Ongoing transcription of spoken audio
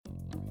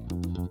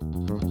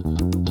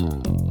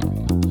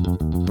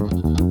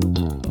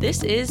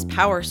This is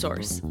Power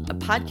Source, a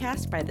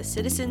podcast by the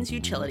Citizens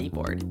Utility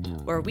Board,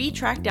 where we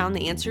track down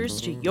the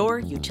answers to your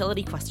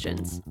utility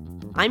questions.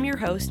 I'm your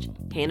host,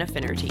 Hannah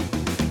Finnerty.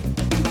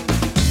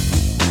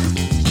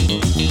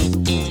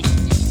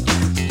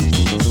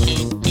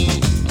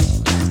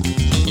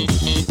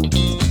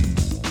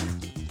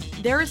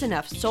 There is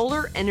enough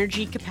solar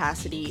energy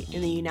capacity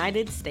in the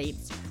United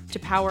States to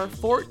power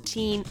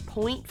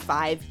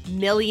 14.5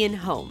 million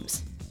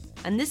homes,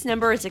 and this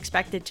number is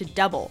expected to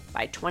double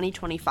by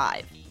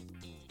 2025.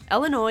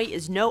 Illinois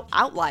is no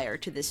outlier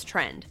to this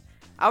trend.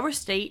 Our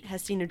state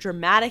has seen a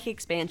dramatic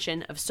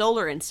expansion of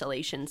solar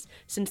installations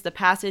since the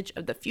passage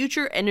of the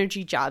Future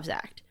Energy Jobs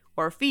Act,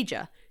 or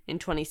FEJA, in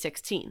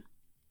 2016.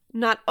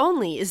 Not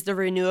only is the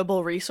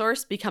renewable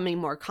resource becoming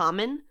more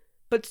common,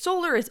 but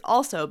solar is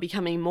also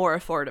becoming more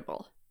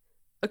affordable.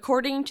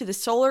 According to the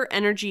Solar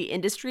Energy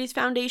Industries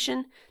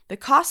Foundation, the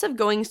costs of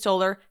going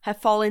solar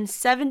have fallen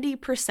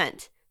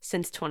 70%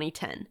 since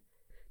 2010.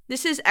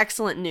 This is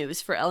excellent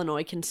news for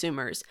Illinois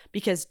consumers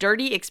because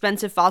dirty,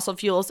 expensive fossil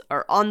fuels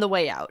are on the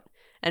way out,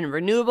 and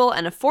renewable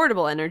and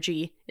affordable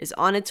energy is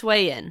on its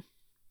way in.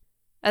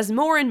 As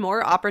more and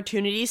more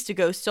opportunities to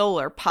go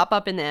solar pop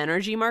up in the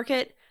energy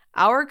market,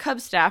 our Cub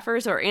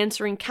staffers are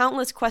answering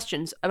countless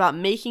questions about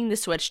making the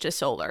switch to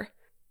solar.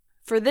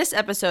 For this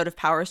episode of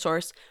Power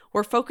Source,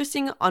 we're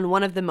focusing on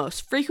one of the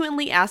most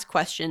frequently asked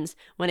questions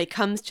when it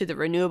comes to the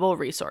renewable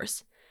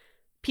resource.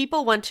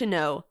 People want to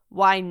know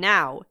why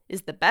now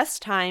is the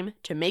best time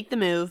to make the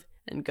move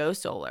and go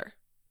solar.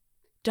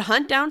 To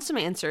hunt down some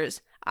answers,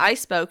 I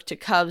spoke to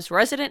Cub's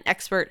resident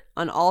expert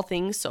on all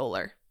things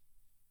solar.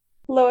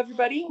 Hello,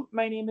 everybody.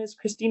 My name is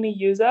Christina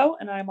Yuzo,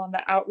 and I'm on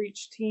the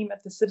outreach team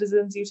at the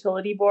Citizens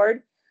Utility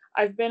Board.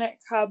 I've been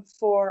at Cub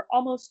for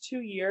almost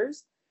 2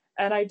 years,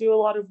 and I do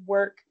a lot of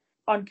work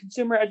on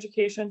consumer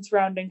education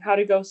surrounding how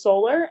to go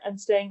solar and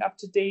staying up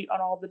to date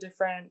on all the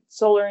different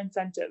solar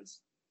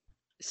incentives.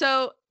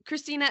 So,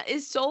 Christina,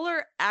 is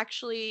solar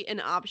actually an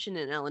option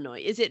in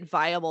Illinois? Is it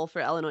viable for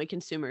Illinois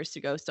consumers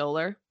to go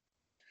solar?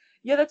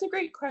 Yeah, that's a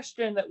great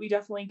question that we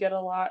definitely get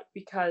a lot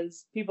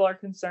because people are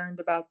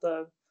concerned about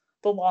the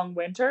long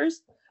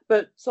winters.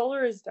 But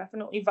solar is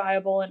definitely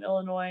viable in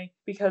Illinois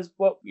because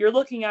what you're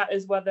looking at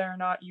is whether or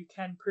not you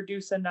can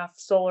produce enough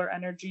solar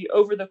energy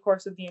over the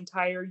course of the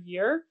entire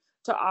year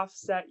to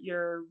offset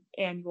your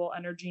annual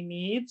energy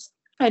needs.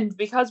 And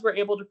because we're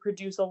able to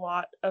produce a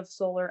lot of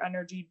solar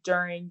energy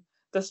during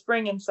the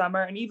spring and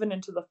summer and even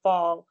into the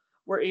fall,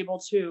 we're able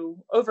to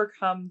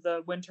overcome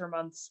the winter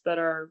months that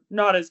are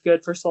not as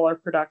good for solar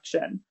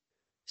production.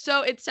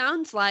 So it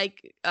sounds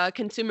like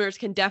consumers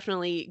can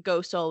definitely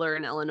go solar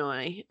in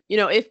Illinois.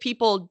 If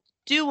people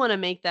do want to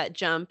make that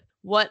jump,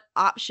 what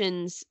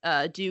options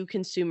do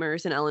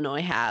consumers in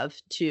Illinois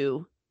have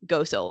to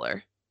go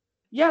solar?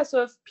 Yeah,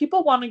 so if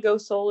people want to go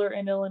solar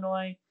in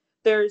Illinois,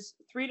 there's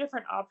 3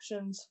 different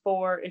options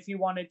for if you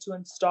wanted to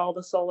install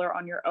the solar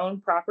on your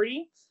own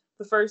property.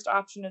 The first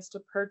option is to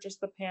purchase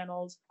the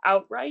panels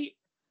outright.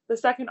 The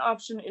second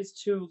option is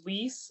to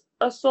lease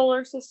a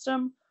solar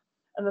system.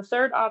 And the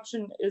third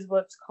option is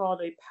what's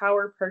called a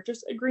power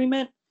purchase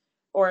agreement,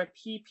 or a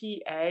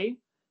PPA.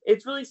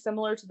 It's really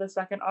similar to the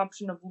second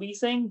option of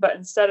leasing, but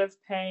instead of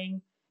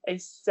paying a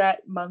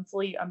set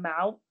monthly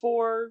amount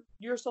for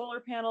your solar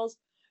panels,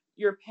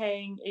 you're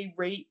paying a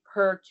rate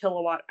per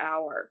kilowatt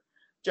hour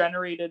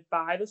generated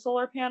by the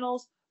solar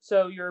panels.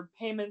 So your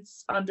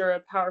payments under a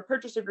power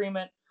purchase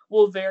agreement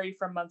will vary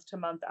from month to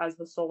month as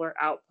the solar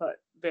output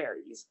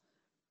varies.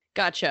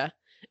 Gotcha.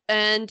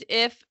 And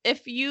if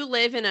you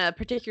live in a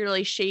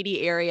particularly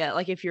shady area,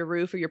 like if your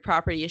roof or your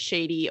property is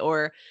shady,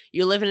 or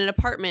you live in an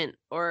apartment,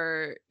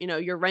 or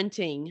you're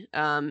renting,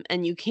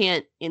 and you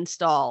can't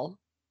install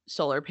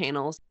solar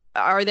panels,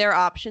 are there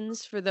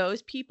options for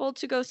those people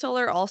to go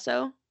solar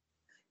also?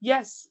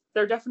 Yes,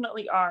 there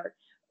definitely are.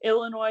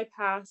 Illinois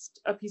passed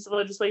a piece of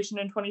legislation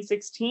in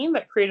 2016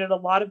 that created a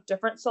lot of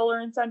different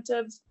solar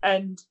incentives.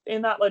 And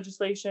in that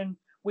legislation,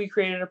 we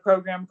created a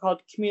program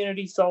called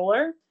Community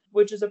Solar,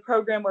 which is a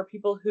program where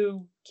people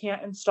who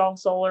can't install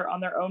solar on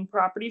their own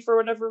property for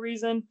whatever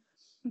reason,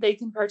 they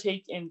can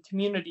partake in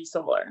community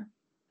solar.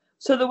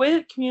 So the way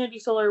that community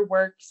solar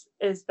works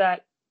is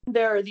that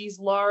there are these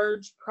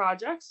large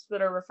projects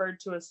that are referred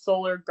to as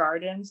solar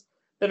gardens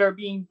that are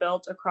being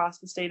built across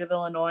the state of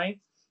Illinois.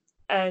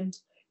 And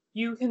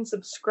you can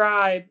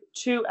subscribe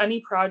to any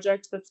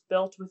project that's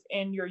built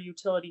within your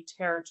utility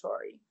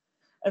territory.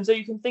 And so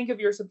you can think of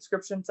your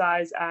subscription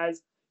size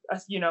as a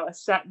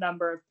set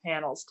number of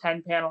panels,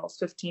 10 panels,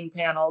 15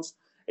 panels.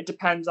 It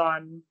depends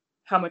on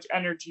how much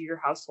energy your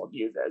household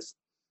uses.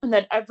 And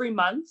then every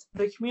month,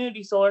 the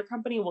community solar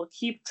company will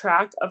keep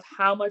track of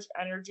how much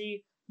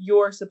energy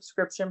your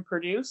subscription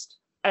produced,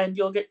 and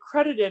you'll get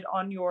credited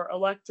on your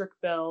electric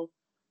bill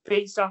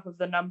based off of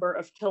the number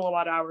of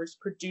kilowatt hours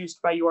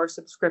produced by your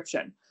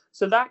subscription.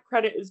 So that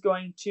credit is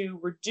going to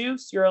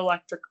reduce your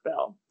electric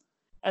bill.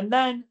 And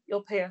then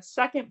you'll pay a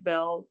second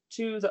bill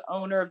to the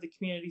owner of the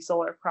community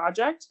solar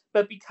project.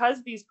 But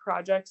because these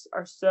projects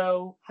are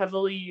so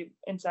heavily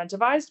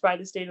incentivized by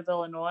the state of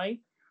Illinois,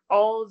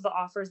 all of the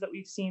offers that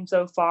we've seen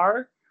so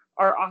far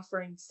are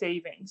offering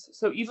savings.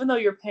 So even though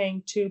you're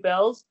paying two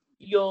bills,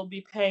 you'll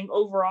be paying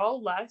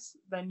overall less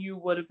than you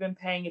would have been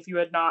paying if you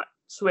had not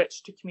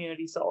switched to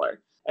community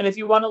solar. And if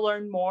you want to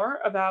learn more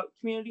about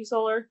community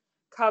solar,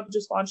 CUB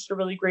just launched a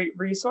really great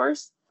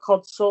resource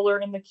called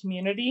Solar in the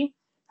Community. It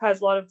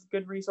has a lot of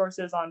good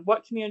resources on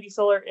what community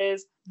solar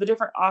is, the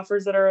different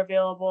offers that are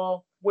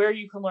available, where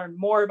you can learn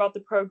more about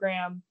the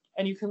program,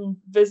 and you can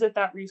visit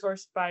that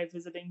resource by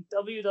visiting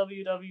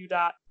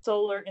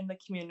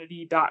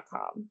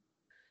www.solarinthecommunity.com.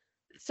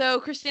 So,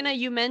 Christina,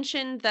 you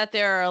mentioned that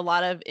there are a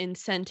lot of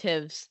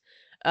incentives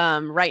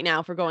right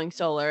now for going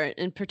solar.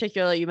 In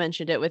particular, you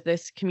mentioned it with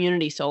this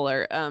community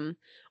solar.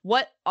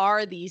 What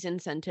are these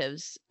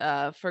incentives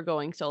for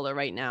going solar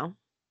right now?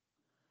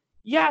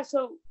 Yeah,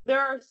 so there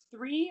are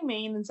three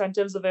main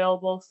incentives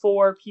available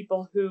for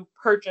people who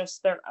purchase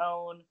their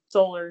own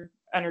solar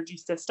energy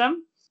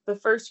system. The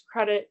first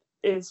credit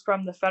is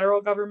from the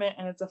federal government,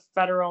 and it's a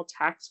federal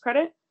tax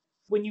credit.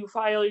 When you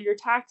file your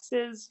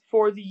taxes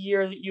for the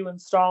year that you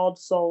installed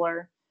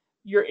solar,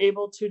 you're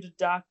able to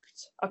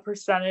deduct a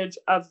percentage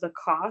of the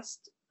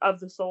cost of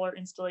the solar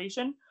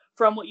installation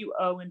from what you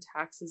owe in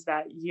taxes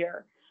that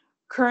year.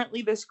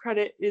 Currently, this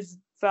credit is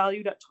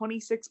valued at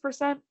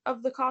 26%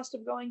 of the cost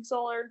of going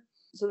solar.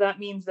 So that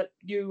means that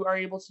you are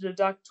able to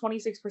deduct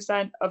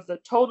 26% of the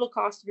total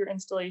cost of your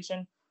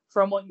installation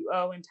from what you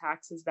owe in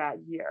taxes that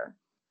year.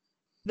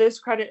 This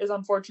credit is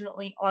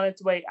unfortunately on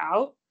its way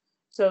out.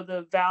 So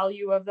the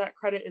value of that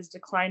credit is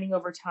declining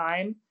over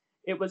time.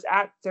 It was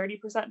at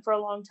 30% for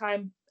a long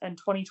time, and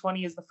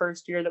 2020 is the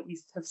first year that we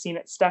have seen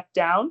it step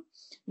down.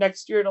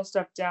 Next year, it'll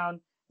step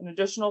down an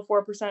additional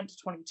 4% to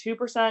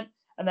 22%,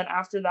 and then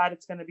after that,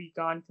 it's going to be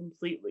gone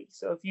completely.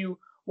 So if you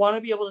want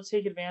to be able to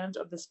take advantage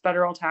of this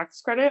federal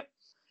tax credit,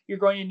 you're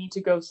going to need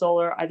to go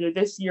solar either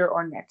this year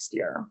or next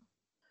year.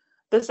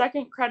 The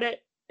second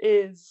credit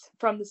is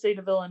from the state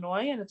of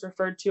Illinois, and it's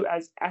referred to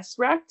as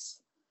SRECs.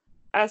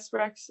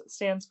 SRECs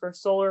stands for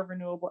Solar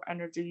Renewable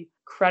Energy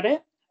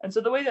Credit. And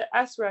so the way that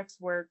SRECs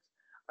work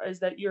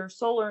is that your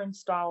solar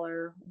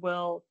installer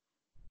will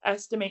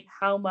estimate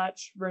how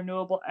much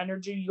renewable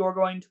energy you're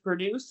going to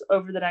produce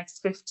over the next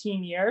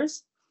 15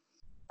 years.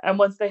 And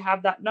once they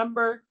have that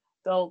number,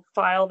 they'll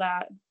file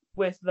that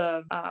with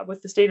the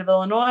state of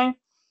Illinois.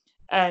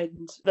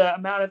 And the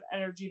amount of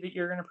energy that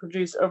you're going to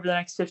produce over the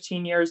next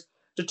 15 years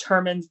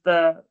determines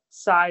the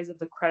size of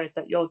the credit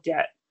that you'll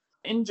get.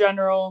 In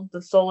general,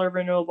 the solar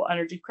renewable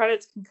energy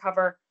credits can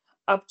cover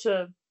up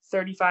to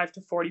 35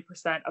 to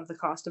 40% of the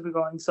cost of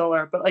going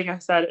solar. But like I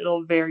said,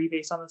 it'll vary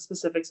based on the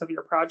specifics of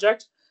your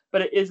project,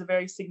 but it is a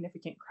very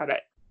significant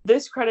credit.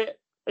 This credit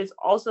is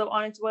also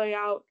on its way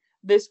out.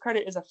 This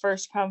credit is a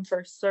first come,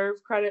 first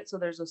serve credit. So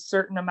there's a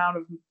certain amount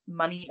of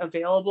money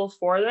available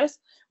for this.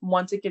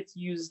 Once it gets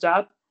used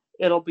up,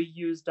 it'll be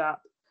used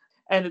up.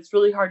 And it's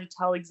really hard to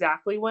tell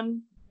exactly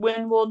when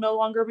we'll no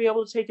longer be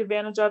able to take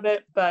advantage of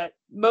it. But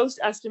most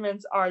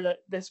estimates are that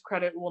this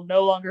credit will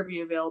no longer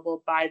be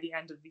available by the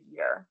end of the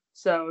year.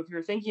 So if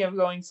you're thinking of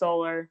going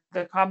solar,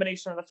 the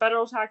combination of the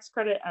federal tax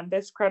credit and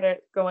this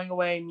credit going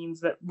away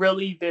means that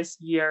really this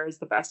year is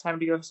the best time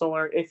to go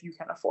solar if you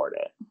can afford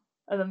it.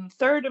 And then the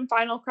third and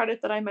final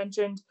credit that I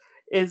mentioned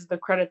is the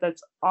credit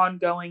that's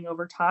ongoing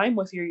over time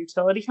with your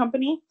utility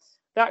company.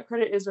 That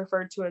credit is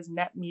referred to as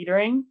net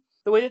metering.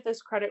 The way that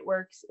this credit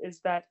works is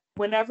that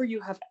whenever you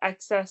have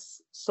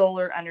excess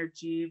solar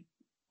energy,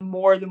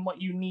 more than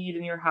what you need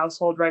in your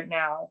household right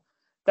now,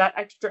 that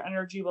extra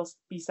energy will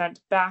be sent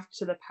back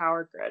to the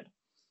power grid.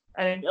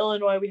 And in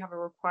Illinois, we have a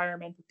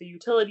requirement that the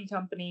utility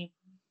company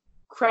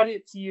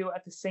credits you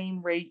at the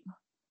same rate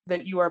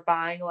that you are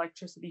buying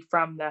electricity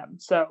from them.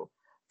 So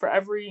for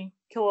every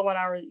kilowatt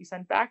hour that you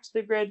send back to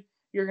the grid,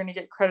 you're going to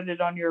get credited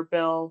on your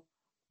bill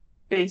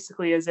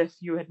basically as if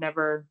you had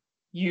never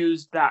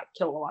used that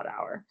kilowatt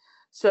hour.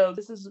 So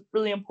this is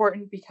really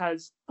important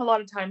because a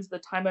lot of times the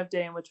time of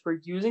day in which we're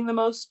using the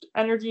most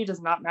energy does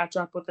not match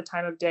up with the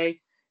time of day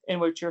in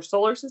which your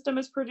solar system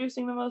is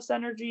producing the most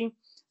energy.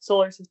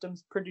 Solar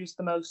systems produce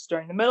the most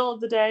during the middle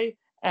of the day,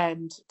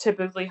 and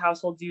typically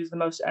households use the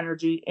most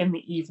energy in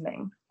the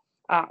evening.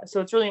 So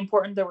it's really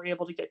important that we're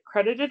able to get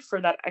credited for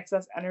that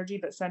excess energy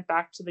that's sent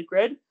back to the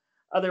grid.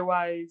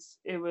 Otherwise,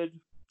 it would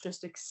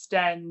just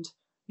extend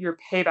your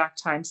payback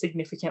time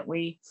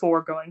significantly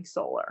for going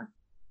solar.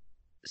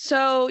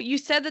 So you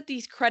said that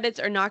these credits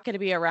are not going to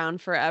be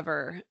around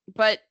forever,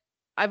 but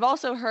I've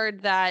also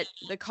heard that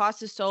the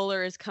cost of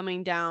solar is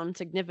coming down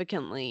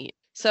significantly.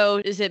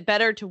 So is it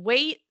better to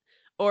wait,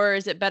 or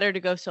is it better to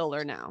go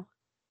solar now?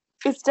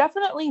 It's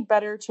definitely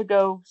better to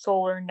go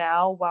solar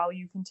now while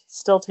you can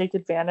still take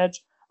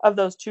advantage of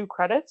those two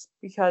credits,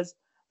 because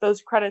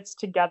those credits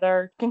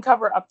together can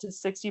cover up to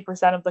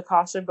 60% of the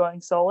cost of going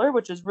solar,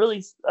 which is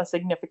really a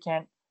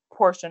significant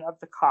portion of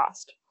the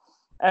cost.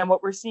 And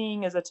what we're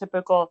seeing is a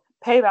typical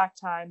payback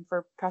time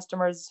for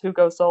customers who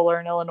go solar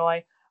in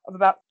Illinois of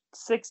about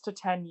 6 to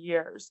 10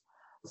 years.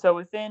 So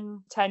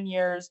within 10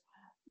 years,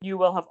 you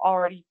will have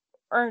already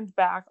earned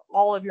back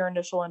all of your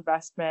initial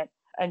investment,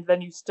 and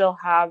then you still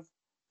have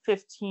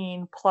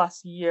 15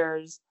 plus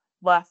years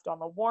left on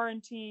the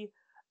warranty,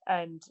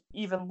 and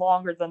even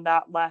longer than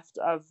that left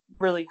of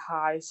really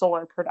high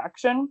solar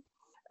production.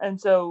 And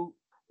so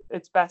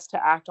it's best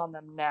to act on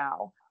them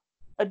now.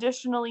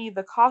 Additionally,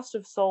 the cost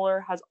of solar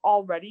has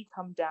already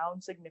come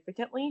down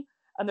significantly,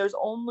 and there's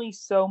only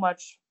so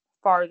much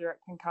farther it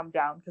can come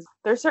down because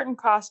there's certain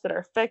costs that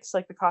are fixed,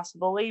 like the cost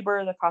of the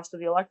labor, the cost of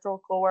the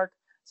electrical work.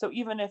 So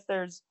even if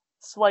there's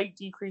slight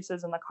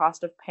decreases in the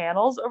cost of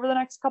panels over the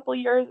next couple of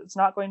years, it's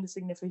not going to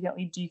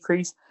significantly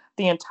decrease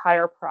the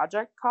entire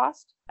project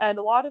cost. And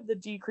a lot of the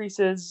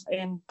decreases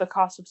in the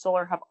cost of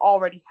solar have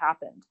already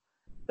happened.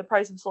 The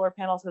price of solar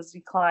panels has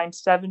declined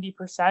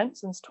 70%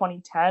 since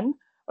 2010,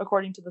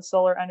 according to the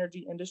Solar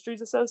Energy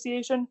Industries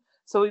Association.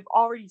 So we've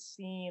already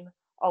seen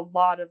a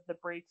lot of the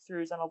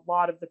breakthroughs and a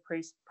lot of the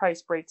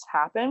price breaks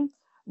happen.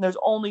 And there's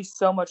only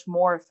so much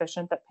more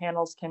efficient that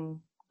panels can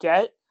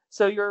get.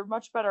 So you're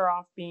much better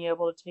off being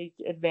able to take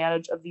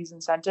advantage of these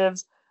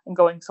incentives and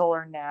going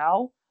solar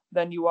now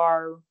than you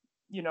are,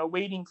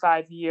 waiting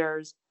 5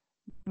 years,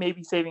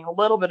 maybe saving a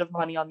little bit of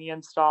money on the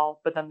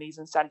install, but then these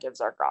incentives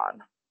are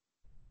gone.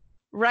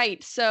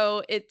 Right.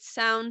 So it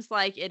sounds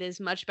like it is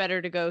much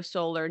better to go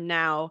solar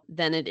now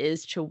than it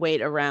is to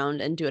wait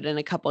around and do it in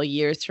a couple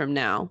years from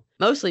now,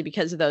 mostly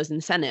because of those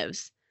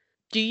incentives.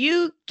 Do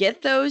you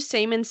get those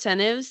same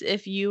incentives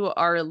if you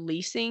are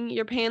leasing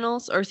your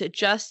panels, or is it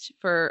just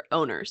for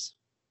owners?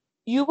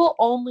 You will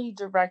only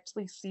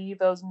directly see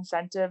those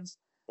incentives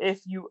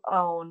if you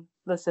own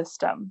the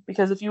system,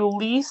 because if you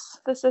lease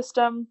the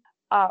system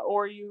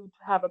or you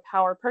have a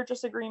power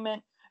purchase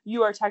agreement,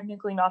 you are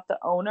technically not the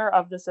owner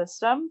of the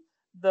system.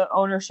 The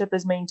ownership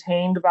is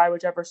maintained by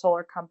whichever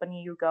solar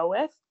company you go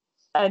with.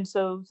 And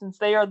so since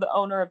they are the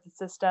owner of the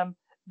system,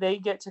 they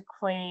get to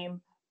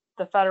claim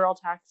the federal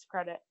tax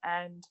credit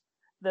and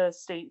the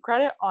state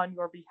credit on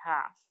your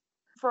behalf.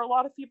 For a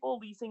lot of people,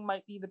 leasing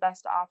might be the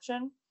best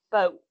option,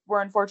 but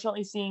we're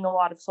unfortunately seeing a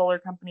lot of solar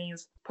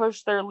companies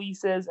push their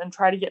leases and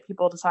try to get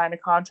people to sign a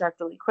contract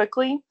really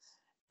quickly.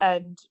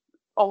 And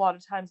a lot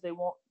of times they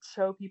won't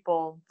show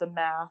people the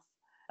math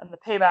and the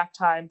payback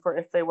time for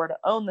if they were to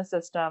own the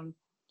system.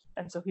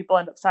 And so people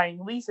end up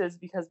signing leases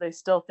because they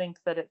still think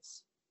that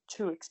it's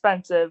too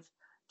expensive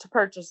to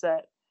purchase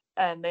it.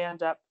 And they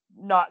end up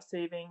not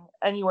saving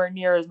anywhere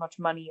near as much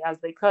money as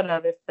they could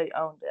have if they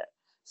owned it.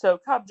 So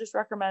CUB just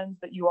recommends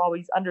that you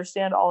always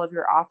understand all of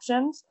your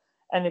options.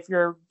 And if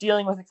you're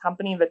dealing with a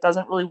company that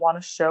doesn't really want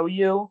to show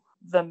you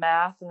the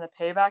math and the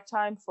payback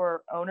time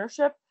for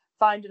ownership,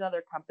 find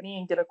another company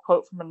and get a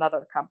quote from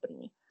another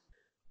company.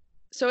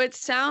 So it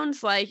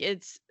sounds like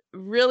it's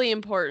really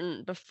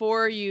important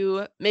before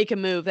you make a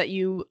move that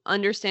you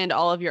understand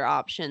all of your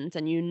options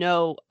and you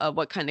know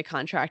what kind of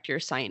contract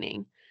you're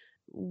signing.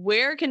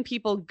 Where can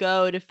people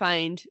go to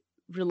find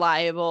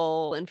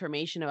reliable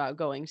information about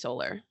going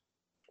solar?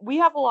 We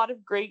have a lot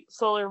of great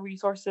solar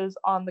resources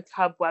on the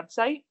CUB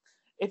website.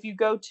 If you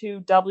go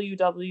to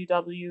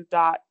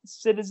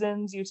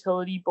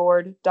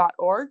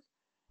www.citizensutilityboard.org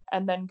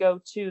and then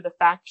go to the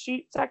fact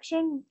sheet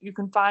section, you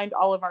can find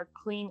all of our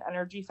clean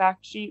energy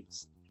fact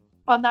sheets.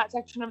 On that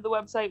section of the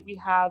website, we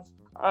have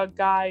a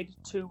guide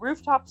to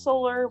rooftop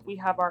solar, we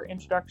have our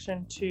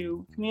introduction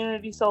to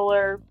community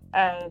solar,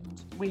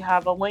 and we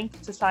have a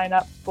link to sign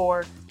up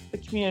for the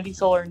community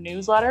solar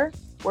newsletter,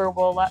 where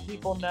we'll let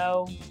people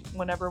know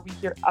whenever we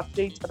hear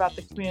updates about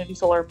the community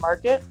solar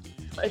market.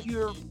 If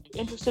you're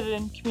interested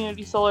in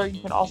community solar,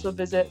 you can also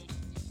visit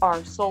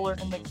our Solar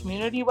in the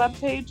Community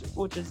webpage,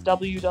 which is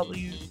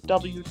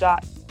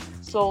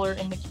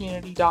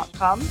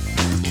www.solarinthecommunity.com.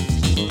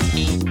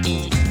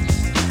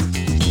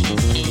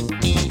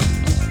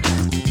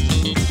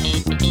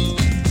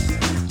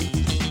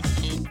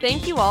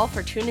 Thank you all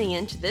for tuning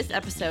in to this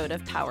episode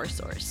of Power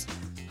Source.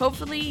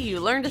 Hopefully you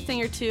learned a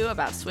thing or two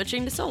about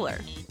switching to solar.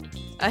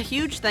 A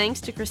huge thanks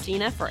to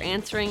Christina for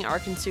answering our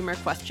consumer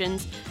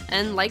questions,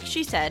 and like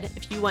she said,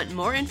 if you want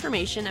more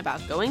information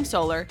about going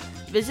solar,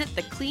 visit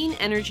the Clean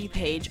Energy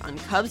page on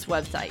CUB's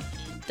website,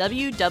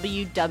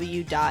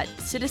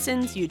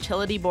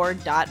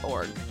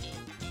 www.citizensutilityboard.org.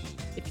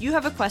 If you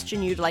have a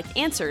question you'd like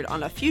answered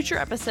on a future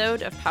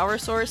episode of Power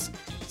Source,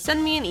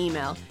 send me an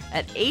email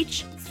at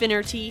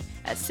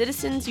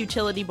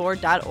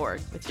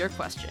hfinnerty@citizensutilityboard.org with your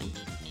question.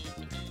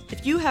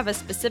 If you have a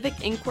specific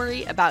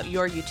inquiry about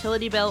your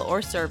utility bill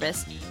or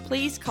service,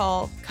 please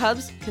call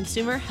CUB's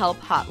Consumer Help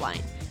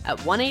Hotline at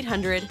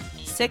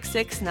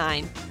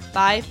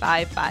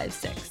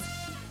 1-800-669-5556.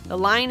 The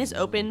line is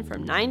open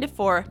from 9 to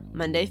 4,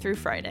 Monday through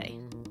Friday.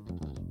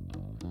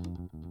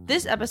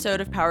 This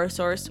episode of Power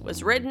Source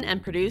was written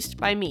and produced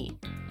by me,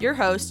 your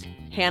host,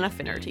 Hannah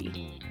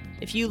Finnerty.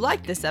 If you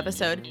liked this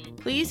episode,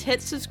 please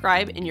hit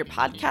subscribe in your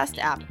podcast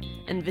app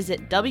and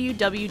visit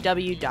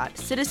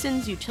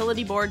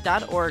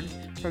www.citizensutilityboard.org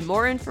for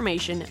more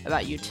information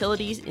about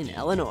utilities in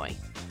Illinois.